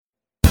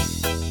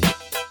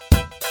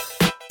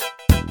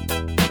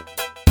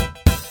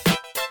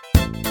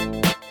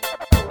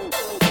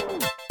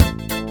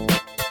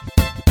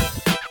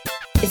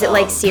Is it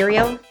like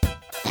cereal?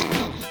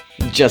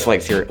 Just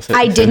like cereal. So,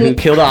 I didn't. Who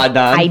killed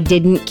Adnan? I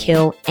didn't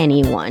kill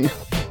anyone.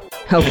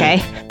 Okay?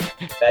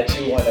 That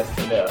you want us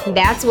to know.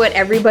 That's what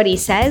everybody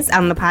says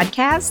on the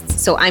podcast,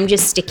 so I'm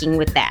just sticking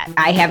with that.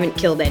 I haven't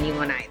killed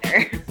anyone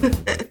either.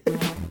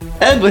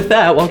 And with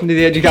that, welcome to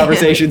the Edgy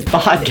Conversations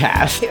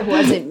podcast. It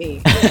wasn't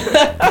me.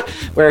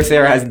 Where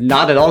Sarah has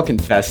not at all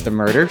confessed to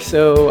murder,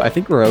 so I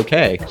think we're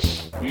okay.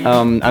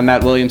 I'm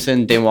Matt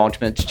Williamson, Dan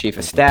Walchman's chief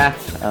of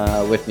staff.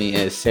 With me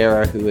is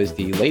Sarah, who is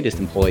the latest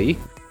employee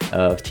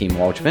of Team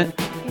Walchman.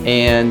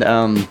 And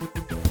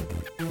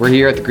we're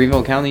here at the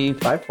Greenville County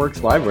Five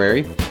Forks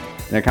Library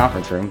in a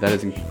conference room. That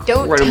is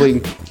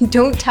incredibly...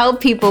 Don't tell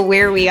people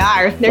where we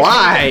are.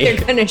 Why? They're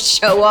going to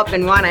show up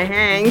and want to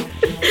hang.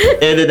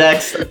 In the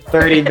next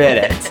 30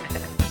 minutes.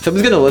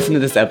 Someone's going to listen to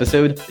this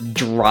episode,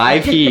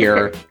 drive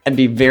here, and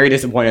be very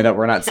disappointed that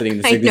we're not sitting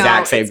in the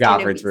exact same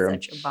conference room.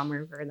 It's such a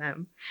bummer for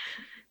them.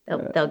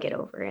 They'll get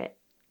over it.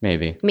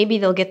 Maybe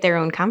they'll get their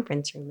own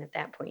conference room at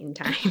that point in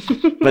time.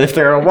 But if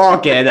they're a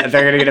walk-in, they're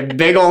going to get a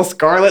big old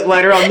scarlet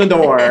letter on the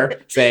door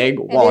saying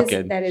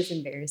walk-in. That is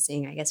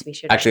embarrassing. I guess we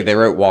should. Actually, they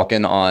wrote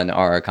walk-in on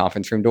our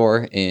conference room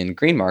door in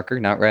green marker,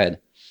 not red.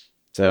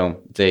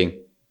 So it's a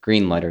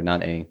green letter,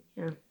 not a...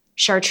 Yeah.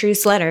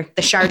 Chartreuse letter.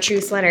 The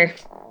chartreuse letter.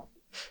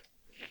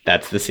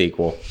 That's the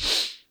sequel.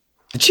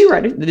 Did she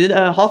write it? Did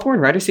Hawthorne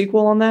write a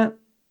sequel on that?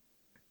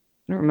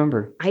 I don't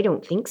remember. I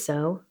don't think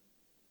so.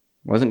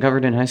 Wasn't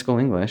covered in high school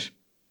English.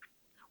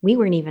 We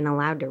weren't even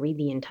allowed to read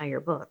the entire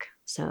book,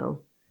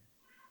 so...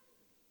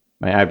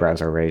 My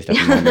eyebrows are raised at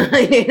the moment.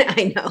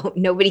 I know.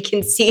 Nobody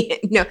can see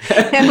it. No,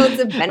 that was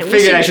a benefit. I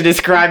figured I should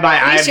describe my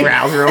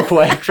eyebrows real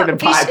quick for the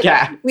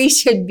podcast. We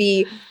should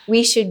be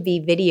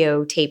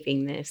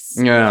videotaping this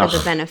for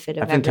the benefit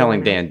of everyone. I've been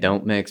telling Dan,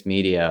 don't mix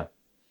media.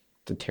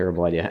 It's a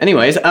terrible idea.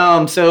 Anyways,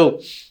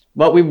 so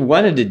what we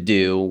wanted to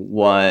do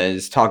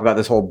was talk about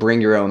this whole Bring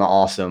Your Own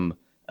Awesome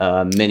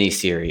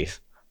mini-series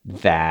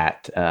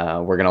that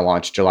we're going to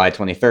launch July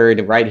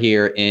 23rd right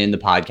here in the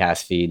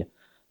podcast feed.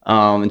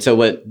 And so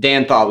what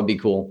Dan thought would be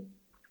cool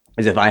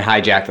is if I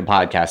hijack the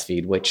podcast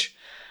feed, which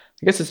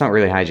I guess it's not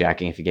really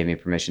hijacking if you gave me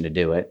permission to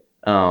do it,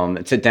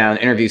 and sit down,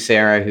 interview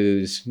Sarah,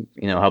 who's,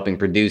 helping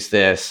produce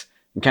this,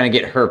 and kind of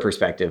get her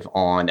perspective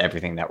on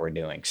everything that we're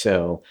doing.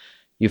 So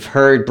you've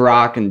heard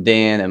Brock and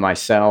Dan and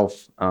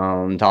myself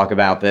talk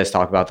about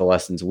the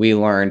lessons we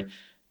learned.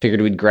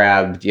 Figured we'd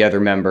grab the other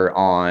member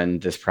on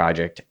this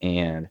project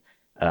and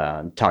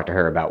talk to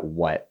her about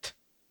what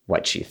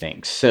she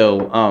thinks.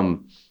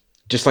 So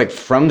just like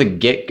from the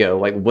get-go,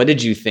 like what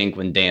did you think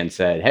when Dan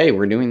said, hey,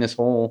 we're doing this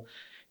whole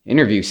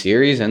interview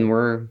series and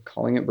we're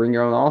calling it Bring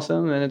Your Own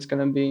Awesome and it's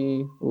going to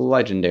be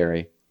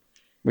legendary?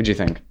 What'd you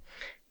think?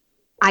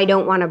 I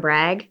don't want to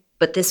brag,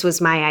 but this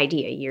was my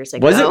idea years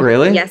ago. Was it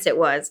really? Yes, it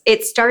was.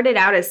 It started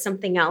out as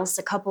something else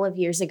a couple of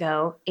years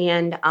ago,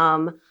 and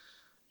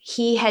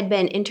he had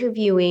been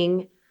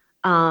interviewing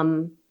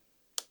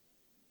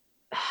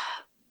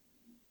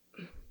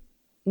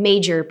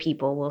major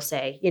people, we'll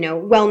say,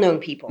 well-known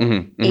people.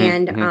 Mm-hmm,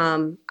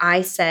 and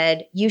I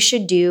said, you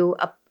should do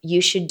a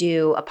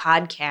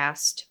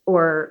podcast,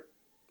 or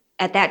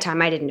at that time,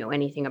 I didn't know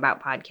anything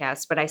about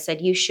podcasts, but I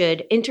said, you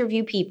should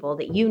interview people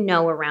that you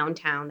know around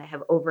town that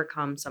have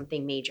overcome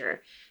something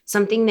major,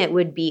 something that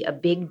would be a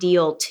big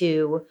deal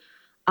to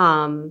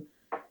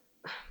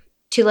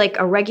like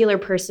a regular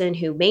person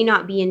who may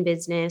not be in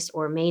business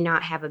or may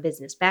not have a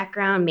business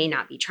background, may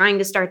not be trying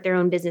to start their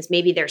own business.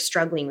 Maybe they're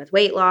struggling with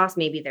weight loss.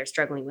 Maybe they're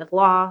struggling with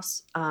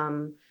loss,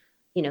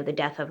 the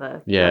death of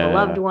a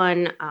loved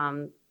one,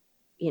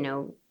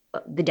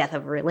 the death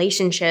of a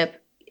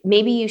relationship.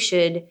 Maybe you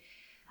should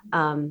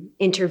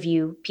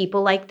interview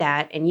people like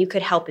that, and you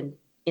could help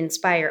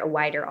inspire a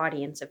wider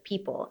audience of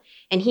people.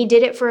 And he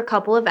did it for a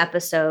couple of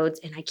episodes,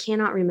 and I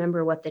cannot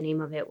remember what the name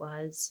of it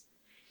was.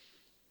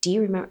 Do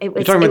you remember? You're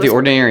talking about the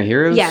Ordinary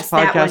Heroes that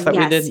podcast that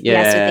we did?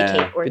 Yeah, yes, with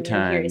the Cape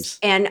Ordinary Heroes.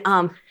 And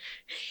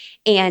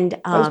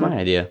that was my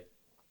idea.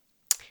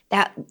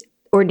 That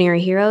Ordinary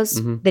Heroes,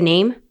 the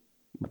name?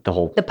 The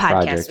podcast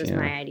project, was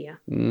my idea.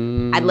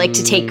 I'd like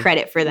to take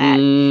credit for that.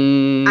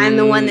 I'm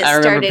the one that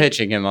started. I remember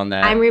pitching him on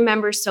that. I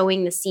remember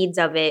sowing the seeds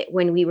of it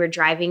when we were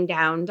driving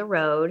down the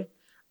road.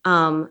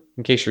 In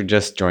case you're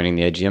just joining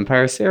the Edgy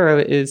Empire,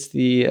 Sarah is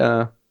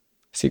the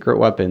secret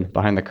weapon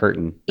behind the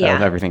curtain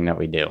of everything that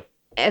we do.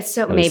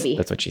 So maybe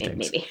that's what she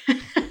thinks. Maybe.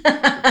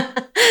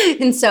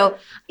 And so,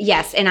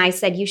 yes. And I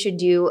said, you should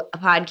do a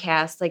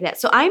podcast like that.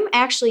 So I'm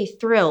actually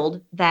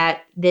thrilled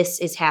that this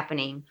is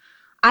happening.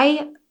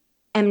 I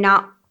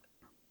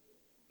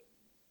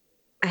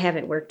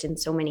haven't worked in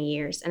so many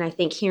years. And I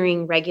think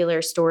hearing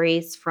regular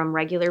stories from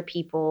regular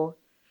people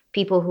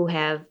who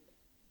have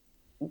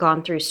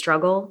gone through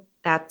struggle,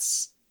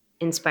 that's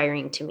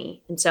inspiring to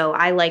me. And so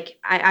I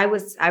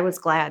was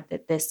glad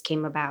that this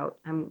came about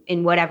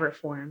in whatever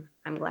form.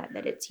 I'm glad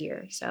that it's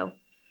here. So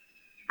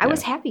I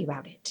was happy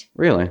about it.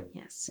 Really?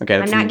 Yes. Okay.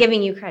 I'm not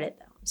giving you credit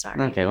though. I'm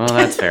sorry. Okay, well,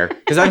 that's fair.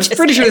 Because I'm just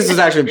pretty sure this was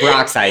actually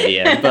Brock's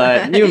idea,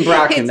 but you and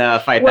Brock can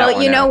fight that one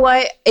Well, you know out.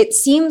 what? It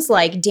seems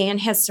like Dan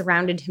has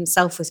surrounded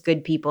himself with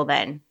good people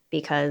then,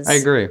 because I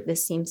agree.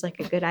 this seems like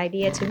a good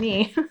idea to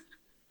me.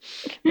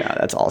 Yeah,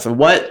 that's awesome.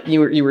 What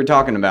you were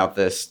talking about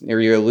this,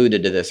 or you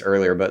alluded to this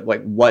earlier, but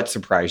like, what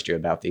surprised you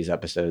about these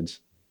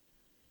episodes?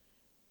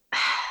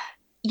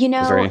 You know,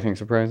 Was there anything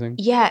surprising?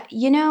 Yeah,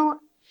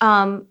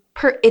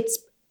 it's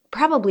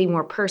probably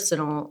more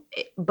personal,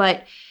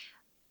 but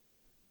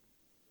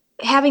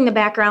having the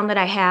background that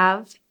I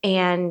have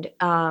and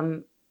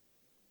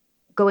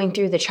going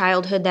through the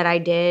childhood that I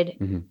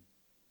did,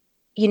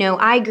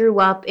 I grew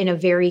up in a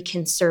very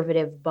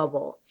conservative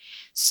bubble.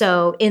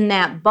 So in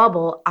that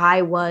bubble,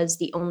 I was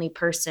the only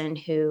person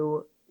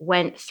who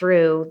went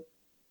through,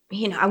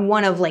 I'm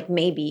one of like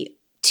maybe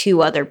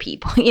two other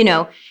people,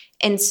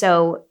 and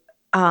so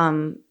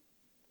I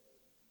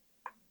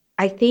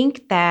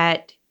think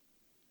that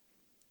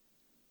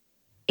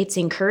it's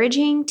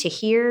encouraging to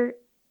hear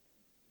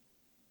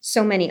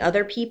so many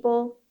other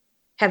people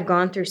have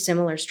gone through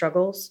similar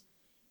struggles.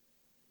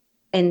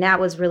 And that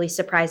was really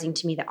surprising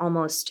to me that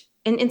almost,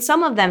 and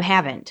some of them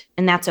haven't,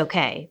 and that's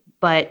okay.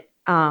 But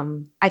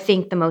I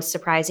think the most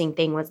surprising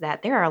thing was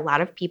that there are a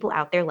lot of people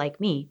out there like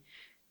me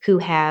who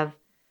have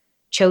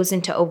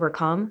chosen to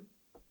overcome.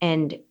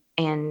 And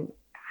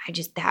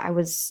I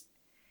was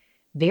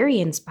very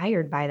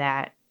inspired by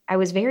that. I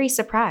was very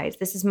surprised.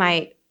 This is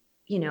my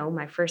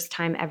first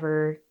time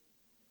ever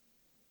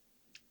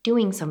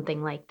doing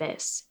something like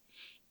this.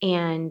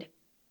 And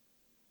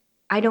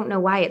I don't know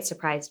why it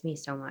surprised me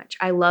so much.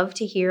 I love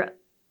to hear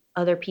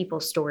other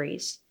people's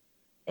stories.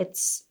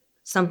 It's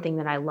something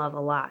that I love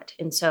a lot.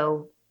 And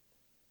so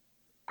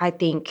I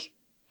think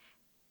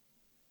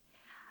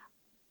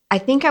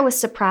I was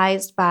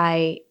surprised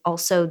by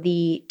also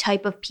the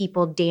type of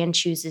people Dan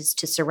chooses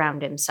to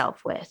surround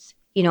himself with.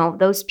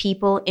 Those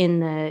people in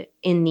the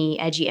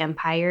edgy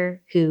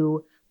empire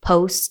who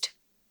post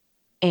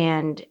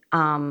and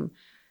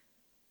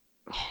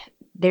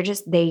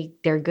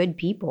they're good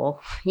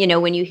people.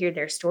 When you hear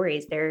their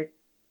stories, they're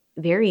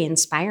very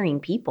inspiring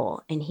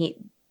people. And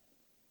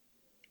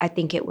I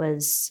think it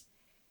was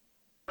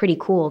pretty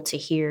cool to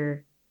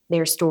hear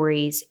their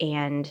stories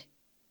and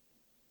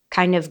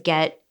kind of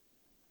get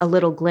a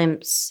little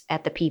glimpse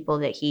at the people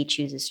that he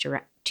chooses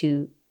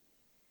to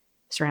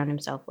surround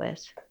himself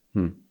with.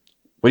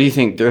 What do you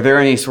think? Are there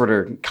any sort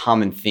of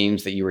common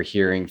themes that you were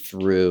hearing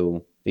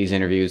through these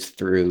interviews,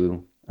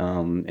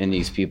 in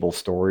these people's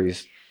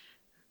stories?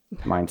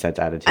 Mindsets,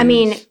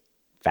 attitudes,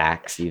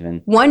 facts,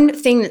 even. One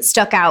thing that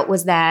stuck out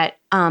was that,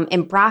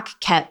 and Brock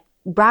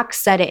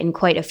said it in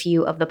quite a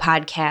few of the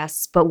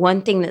podcasts, but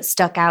one thing that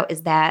stuck out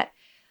is that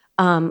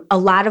a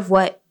lot of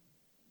what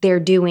they're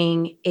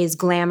doing is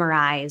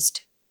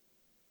glamorized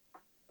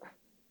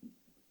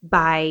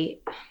by,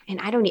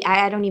 and I don't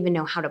even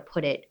know how to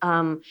put it,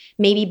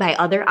 maybe by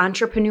other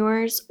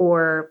entrepreneurs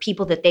or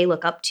people that they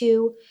look up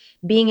to.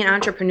 Being an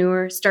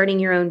entrepreneur, starting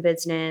your own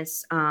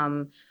business,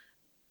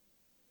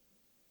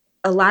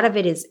 a lot of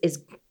it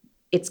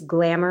it's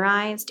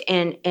glamorized,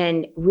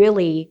 and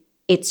really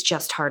it's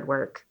just hard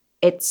work.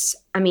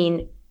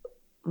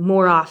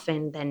 More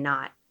often than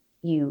not,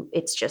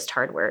 it's just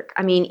hard work.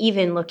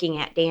 Even looking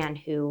at Dan,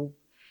 who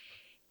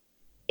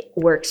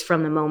works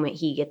from the moment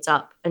he gets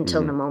up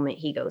until the moment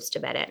he goes to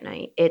bed at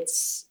night,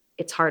 it's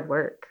hard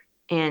work.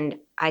 And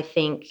I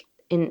think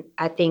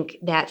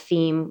that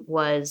theme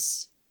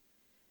was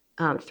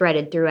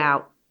threaded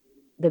throughout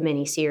the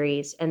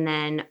miniseries. And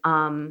then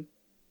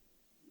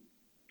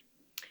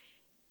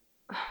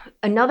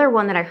another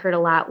one that I heard a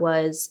lot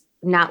was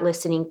not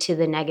listening to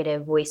the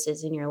negative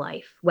voices in your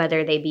life,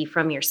 whether they be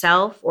from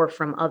yourself or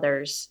from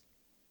others.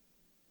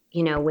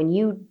 When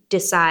you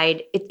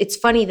decide, it's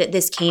funny that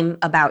this came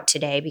about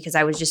today, because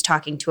I was just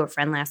talking to a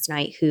friend last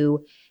night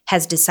who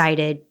has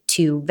decided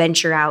to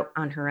venture out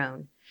on her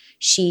own.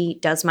 She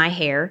does my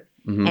hair,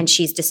 and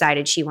she's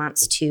decided she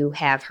wants to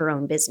have her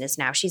own business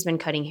now. She's been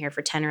cutting hair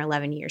for 10 or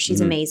 11 years. She's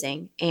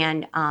amazing.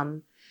 And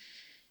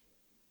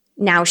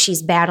now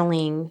she's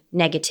battling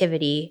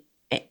negativity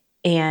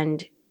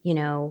and,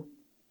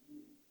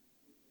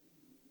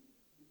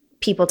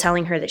 people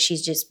telling her that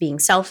she's just being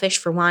selfish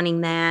for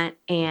wanting that.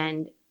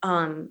 And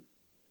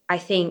I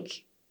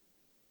think,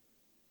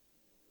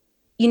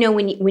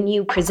 when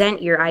you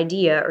present your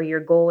idea or your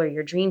goal or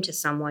your dream to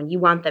someone, you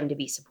want them to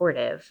be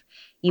supportive.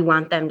 You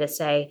want them to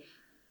say,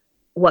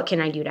 what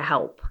can I do to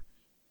help?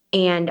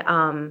 And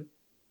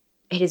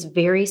it is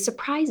very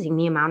surprising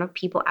the amount of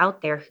people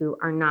out there who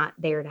are not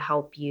there to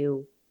help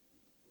you.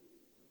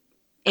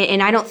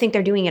 And I don't think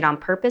they're doing it on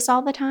purpose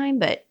all the time,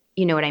 but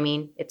you know what I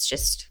mean? It's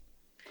just...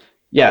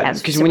 Yeah,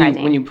 because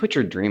when you put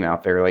your dream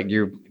out there, like,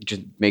 you're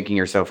just making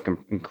yourself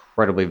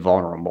incredibly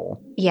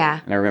vulnerable.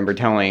 Yeah. And I remember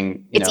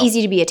telling... It's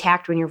easy to be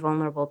attacked when you're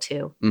vulnerable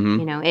too,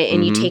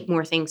 and you take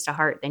more things to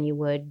heart than you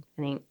would,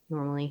 I think,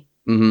 normally.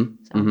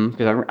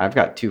 Because I've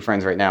got two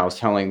friends right now.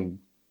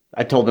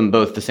 I told them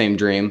both the same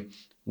dream.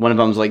 one of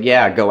them's like,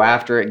 yeah, go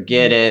after it,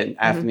 get it,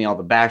 ask Mhm. me all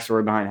the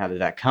backstory behind how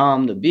did that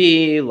come to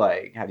be,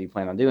 like, how do you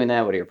plan on doing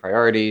that? What are your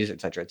priorities, et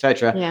cetera, et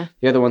cetera. Yeah.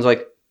 The other one's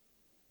like,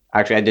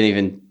 actually, I didn't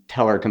even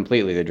tell her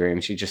completely the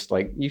dream. She's just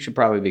like, you should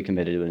probably be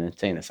committed to an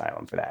insane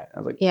asylum for that. I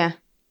was like, Yeah.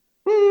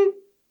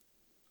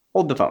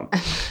 Hold the phone. I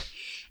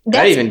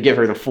That's didn't even give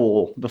her the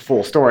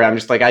full story. I'm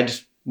just like, I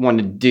just want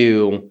to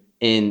do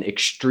in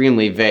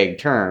extremely vague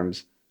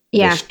terms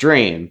this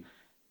dream.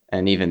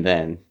 And even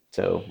then,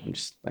 so I'm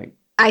just like,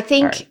 I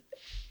think all right.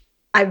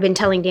 I've been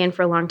telling Dan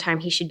for a long time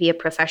he should be a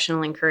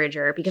professional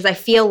encourager, because I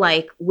feel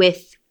like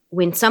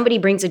when somebody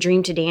brings a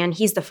dream to Dan,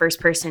 he's the first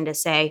person to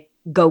say,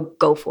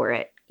 go for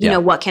it. You know,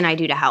 what can I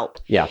do to help?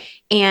 Yeah.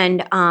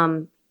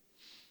 And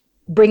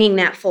bringing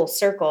that full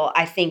circle,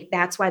 I think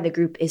that's why the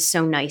group is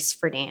so nice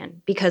for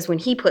Dan, because when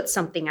he puts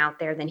something out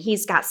there, then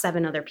he's got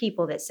 7 other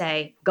people that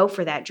say, go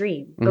for that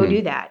dream, go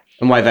do that.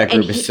 And why that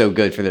group is so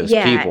good for those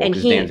people,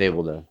 because Dan's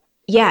able to.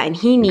 Yeah, and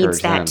he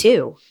needs that them.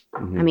 too.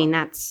 I mean,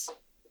 that's,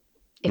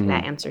 if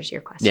that answers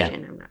your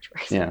question, I'm not sure.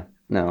 Yeah,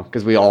 no,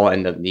 because we all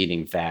end up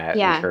needing that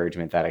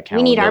encouragement, that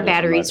accountability. We need our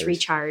batteries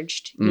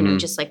recharged, you know,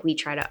 just like we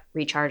try to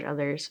recharge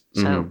others.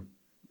 So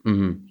I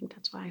think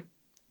that's why.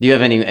 Do you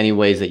have any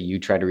ways that you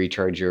try to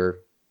recharge your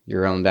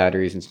own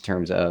batteries in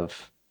terms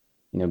of,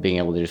 you know, being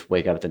able to just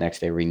wake up the next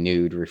day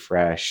renewed,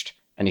 refreshed?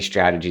 Any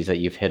strategies that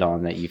you've hit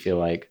on that you feel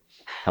like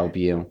help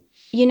you?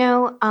 You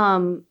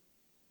know,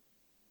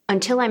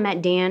 until I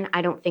met Dan,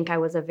 I don't think I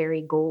was a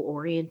very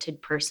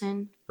goal-oriented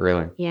person.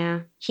 Really?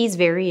 Yeah. He's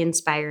very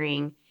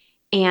inspiring.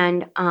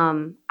 And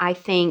I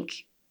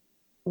think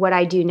what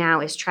I do now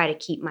is try to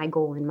keep my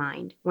goal in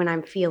mind when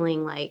I'm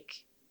feeling like,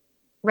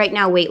 right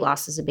now, weight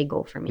loss is a big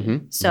goal for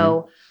me.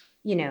 So,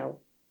 you know,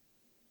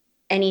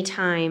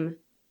 anytime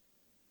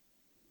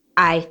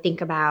I think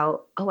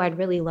about, I'd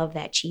really love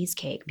that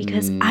cheesecake,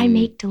 because I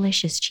make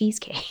delicious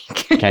cheesecake.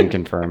 Can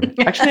confirm.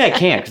 Actually, I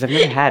can't, because I've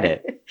never had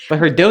it. But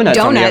her donuts,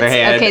 on the other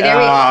hand. Okay, there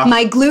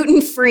my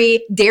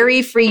gluten-free,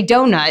 dairy-free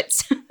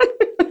donuts.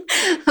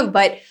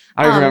 But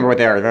I don't remember what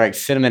they are. They're like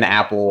cinnamon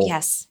apple.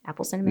 Yes,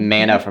 apple cinnamon.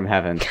 Manna from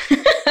heaven.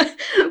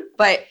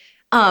 But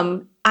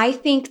I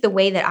think the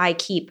way that I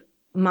keep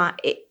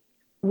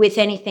with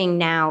anything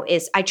now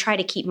is I try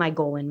to keep my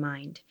goal in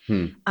mind.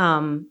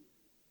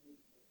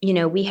 You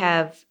know, we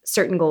have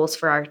certain goals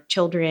for our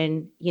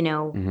children. You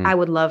know, I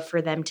would love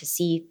for them to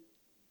see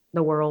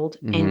the world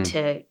and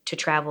to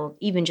travel,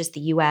 even just the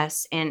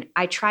U.S. And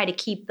I try to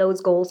keep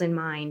those goals in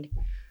mind,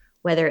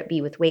 whether it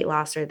be with weight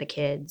loss or the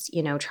kids.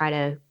 You know,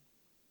 I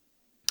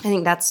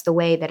think that's the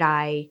way that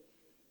I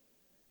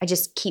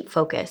just keep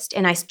focused,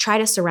 and I try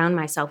to surround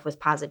myself with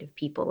positive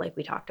people, like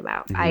we talked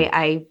about.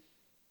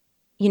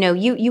 You know,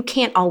 you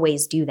can't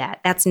always do that.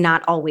 That's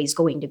not always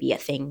going to be a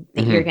thing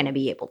that you're going to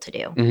be able to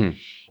do.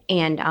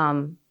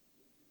 And,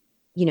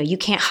 you know, you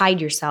can't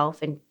hide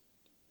yourself and,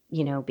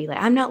 you know, be like,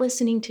 I'm not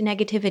listening to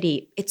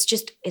negativity. It's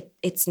just,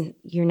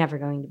 you're never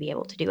going to be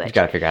able to do it. You've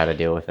got to figure out how to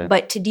deal with it.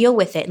 But to deal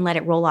with it and let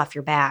it roll off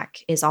your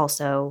back is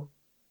also,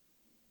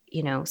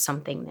 you know,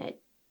 something that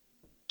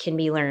can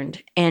be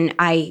learned. And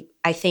I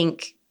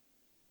think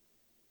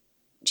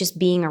just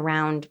being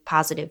around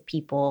positive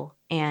people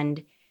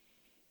and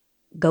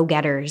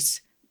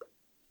go-getters,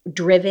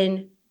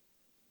 driven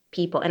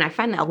people. And I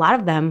find that a lot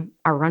of them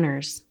are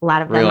runners. A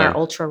lot of them are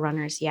ultra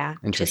runners. Yeah.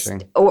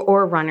 Interesting.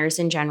 Or runners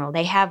in general.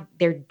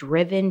 They're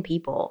driven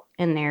people,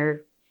 and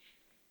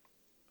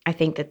I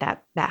think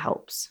that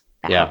helps.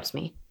 That helps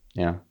me.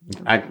 Yeah.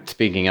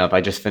 Speaking of, I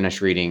just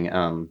finished reading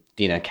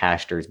Dina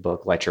Caster's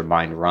book, Let Your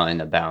Mind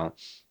Run,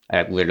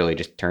 I literally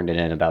just turned it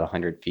in about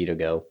 100 feet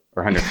ago,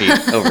 or 100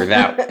 feet over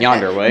that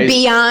yonder way.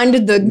 Beyond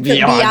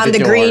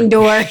the green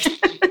door.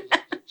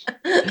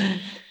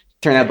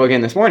 Turned that book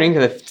in this morning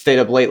because I stayed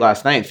up late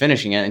last night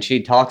finishing it, and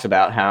she talks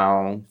about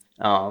how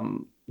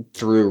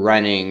through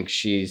running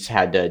she's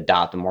had to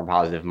adopt a more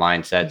positive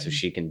mindset so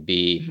she can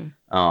be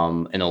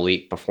an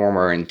elite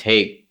performer and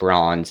take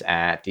bronze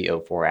at the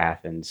 04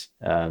 Athens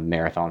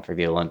marathon for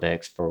the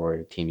Olympics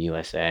for Team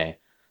USA,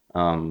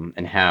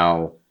 and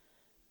how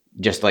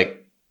just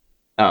like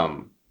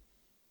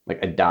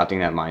adopting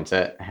that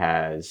mindset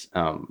has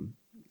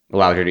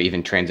allowed her to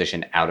even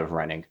transition out of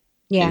running.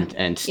 Yeah.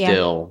 And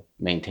still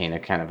maintain a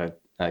kind of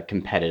a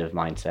competitive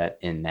mindset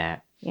in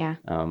that. Yeah.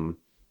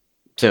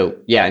 So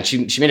yeah, and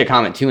she made a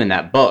comment too in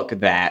that book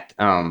that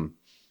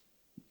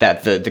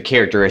that the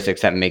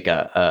characteristics that make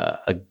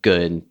a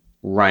good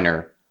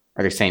runner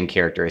are the same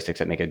characteristics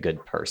that make a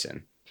good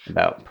person,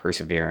 about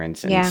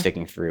perseverance and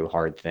sticking through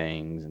hard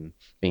things and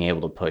being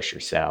able to push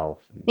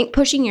yourself. I think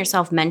pushing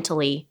yourself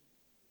mentally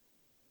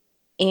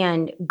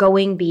and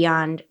going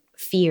beyond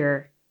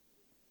fear,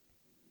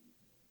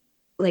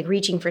 like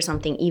reaching for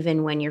something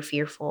even when you're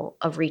fearful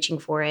of reaching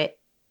for it,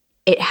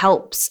 it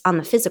helps on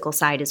the physical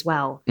side as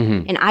well.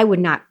 And I would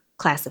not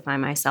classify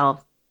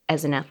myself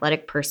as an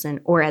athletic person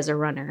or as a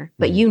runner,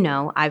 but you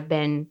know, I've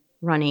been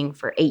running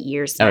for 8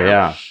 years now. Oh,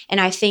 yeah.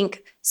 And I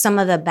think some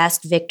of the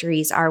best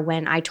victories are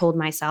when I told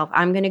myself,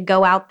 I'm going to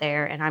go out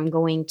there and I'm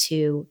going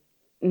to,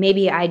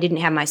 maybe I didn't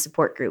have my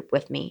support group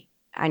with me.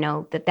 I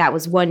know that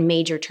was one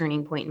major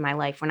turning point in my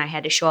life when I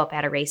had to show up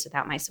at a race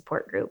without my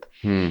support group.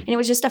 And it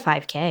was just a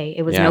 5K.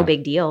 It was no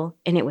big deal.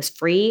 And it was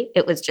free.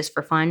 It was just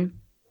for fun.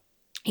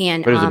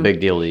 And but it was a big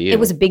deal to you. It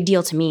was a big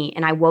deal to me.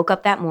 And I woke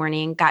up that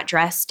morning, got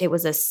dressed. It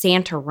was a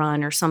Santa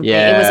run or something.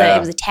 Yeah. It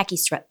was a tacky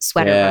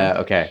sweater yeah, run.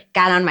 Okay.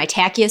 Got on my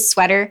tackiest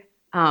sweater,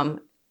 my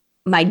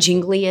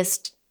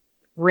jingliest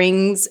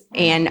rings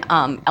and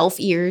elf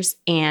ears,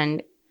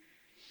 and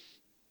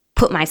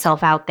put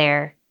myself out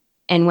there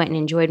and went and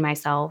enjoyed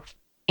myself.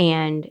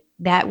 And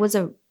that was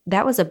a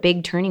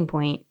big turning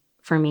point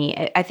for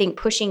me. I think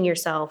pushing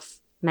yourself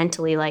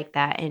mentally like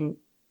that, and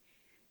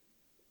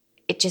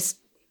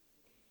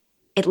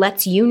it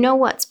lets you know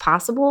what's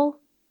possible,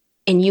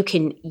 and you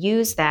can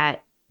use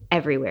that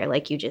everywhere.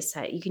 Like you just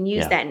said, you can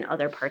use that in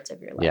other parts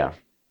of your life.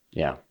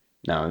 Yeah.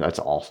 No, that's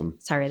awesome.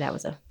 Sorry, that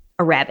was a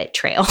rabbit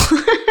trail.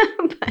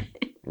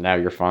 No,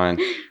 you're fine.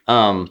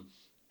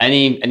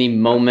 Any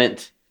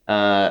moment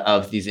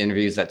of these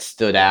interviews that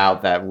stood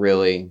out that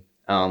really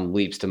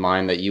leaps to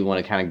mind that you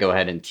want to kind of go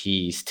ahead and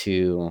tease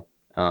to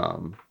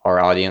our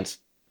audience?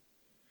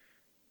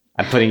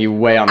 I'm putting you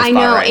way on the spot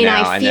right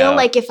now. I feel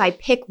like if I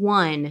pick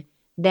one,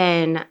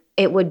 then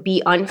it would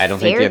be unfair. I don't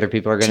think the other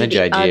people are going to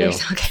judge you.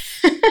 Okay.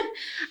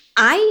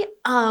 I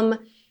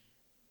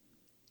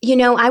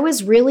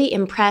was really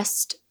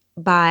impressed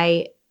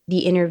by the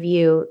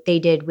interview they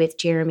did with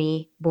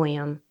Jeremy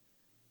Boyum.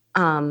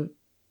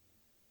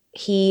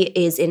 He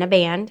is in a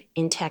band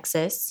in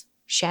Texas,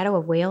 Shadow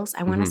of Wales,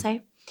 I want to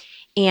say.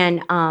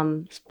 And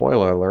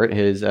spoiler alert,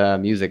 his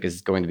music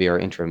is going to be our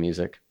intro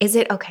music. Is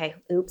it? Okay.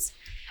 Oops.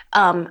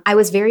 I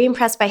was very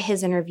impressed by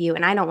his interview,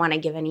 and I don't want to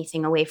give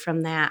anything away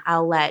from that. I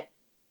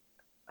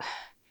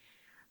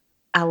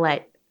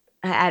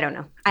don't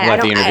know.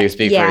 Let the interview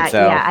speak for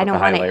itself. Yeah, I don't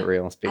want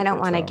to. I don't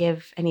want to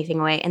give anything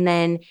away. And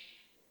then,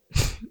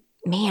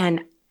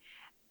 man,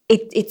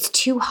 it's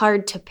too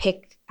hard to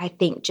pick. I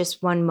think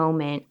just one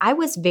moment. I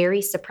was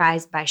very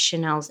surprised by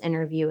Chanel's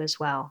interview as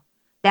well.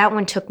 That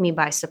one took me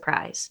by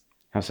surprise.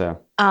 How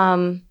so?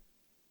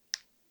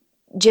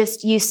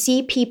 Just you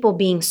see people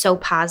being so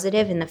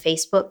positive in the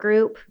Facebook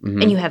group,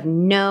 and you have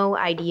no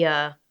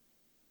idea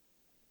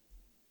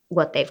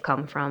what they've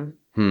come from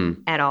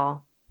at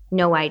all.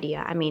 No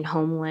idea. I mean,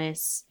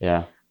 homeless.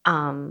 Yeah.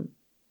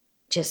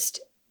 Just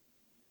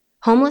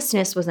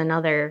homelessness was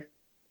another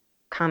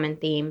common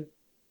theme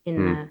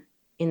in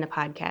the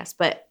podcast,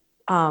 but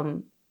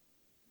I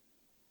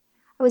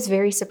was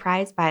very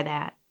surprised by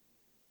that.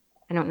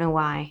 I don't know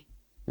why.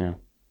 Yeah.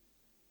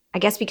 I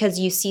guess because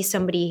you see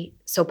somebody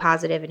so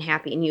positive and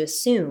happy, and you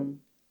assume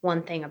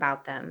one thing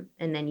about them,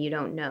 and then you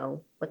don't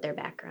know what their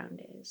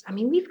background is. I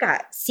mean, we've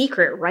got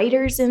secret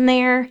writers in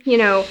there. You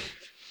know,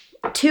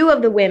 2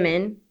 of the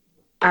women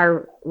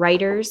are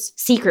writers,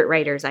 secret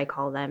writers, I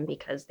call them,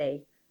 because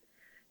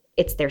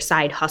it's their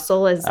side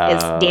hustle, as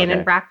Dan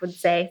and Brock would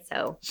say.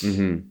 So,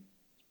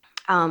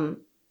 I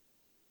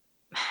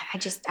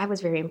was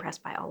very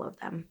impressed by all of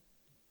them.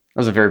 That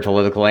was a very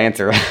political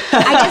answer.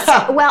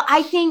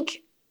 I think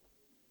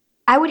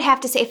I would have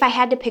to say, if I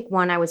had to pick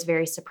one, I was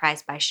very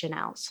surprised by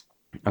Chanel's.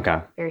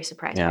 Okay. Very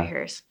surprised by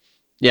hers.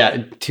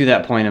 Yeah, to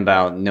that point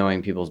about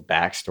knowing people's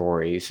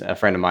backstories, a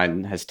friend of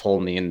mine has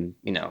told me, and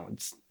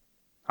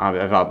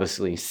I've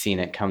obviously seen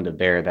it come to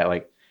bear that,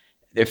 like,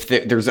 if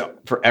there's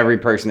for every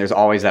person, there's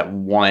always that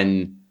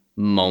one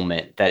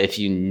moment that if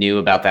you knew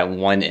about that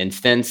one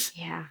instance,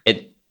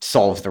 it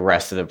solves the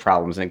rest of the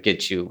problems, and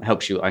it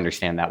helps you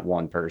understand that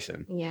one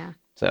person. Yeah.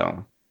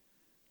 So,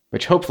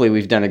 which hopefully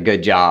we've done a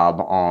good job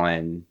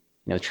on,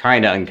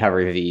 trying to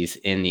uncover these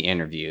in the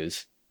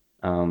interviews.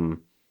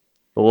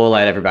 But we'll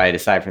let everybody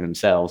decide for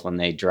themselves when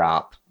they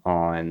drop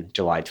on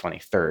July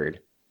 23rd.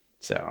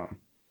 So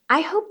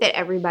I hope that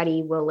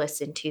everybody will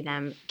listen to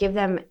them, give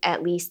them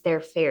at least their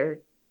fair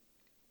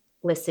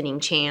listening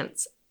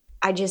chance.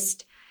 I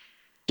just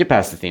get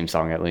past the theme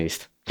song at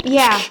least.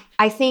 Yeah,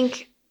 I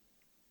think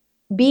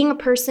being a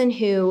person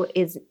who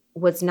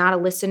was not a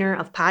listener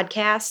of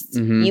podcasts,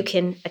 you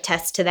can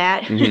attest to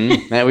that.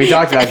 Man, we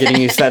talked about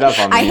getting you set up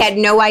on these. I had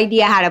no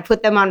idea how to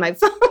put them on my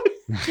phone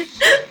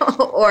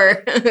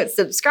or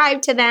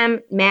subscribe to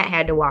them. Matt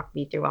had to walk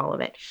me through all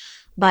of it.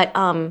 But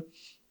I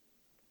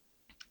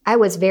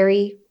was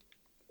very,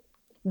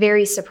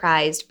 very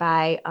surprised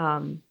by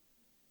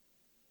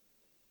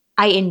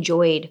I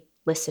enjoyed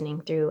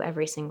listening through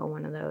every single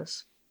one of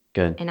those.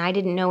 Good. And I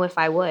didn't know if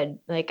I would.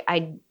 Like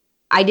I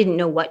didn't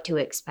know what to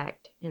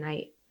expect, and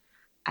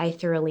I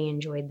thoroughly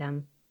enjoyed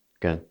them.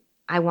 Good.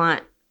 I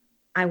want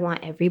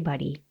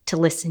everybody to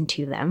listen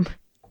to them.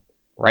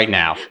 Right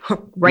now.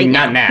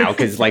 Not now,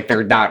 because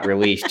they're not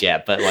released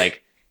yet, but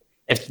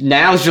if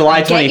now's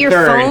July 23rd, get your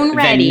phone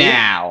ready. Then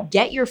now.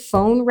 Get your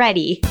phone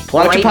ready. Pull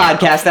out your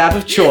podcast app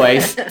of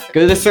choice.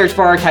 Go to the search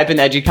bar, type in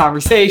Edgy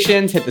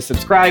Conversations, hit the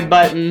subscribe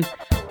button,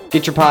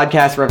 get your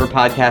podcast wherever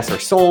podcasts are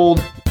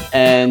sold.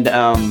 And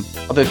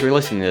although if you're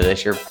listening to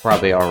this, you're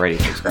probably already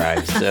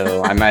subscribed.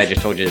 So I might have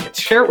just told you to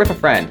share it with a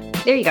friend.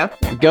 There you go.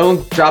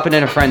 Go drop it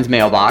in a friend's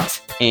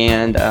mailbox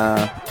and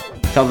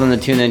Tell them to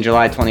tune in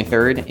July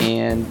 23rd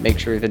and make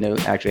sure the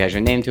note actually has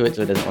your name to it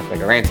so it doesn't look like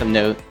a ransom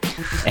note.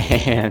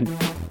 And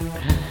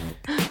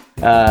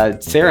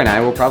Sarah and I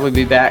will probably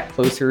be back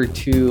closer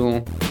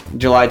to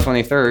July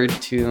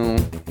 23rd to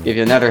give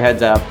you another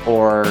heads up,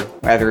 or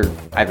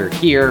either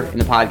here in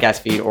the podcast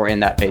feed or in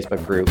that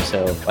Facebook group.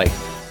 So like,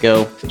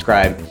 go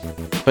subscribe,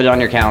 put it on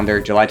your calendar.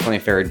 July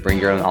 23rd, Bring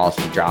Your Own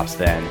Awesome drops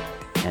then.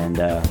 And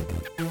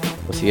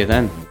we'll see you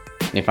then.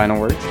 Any final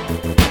words?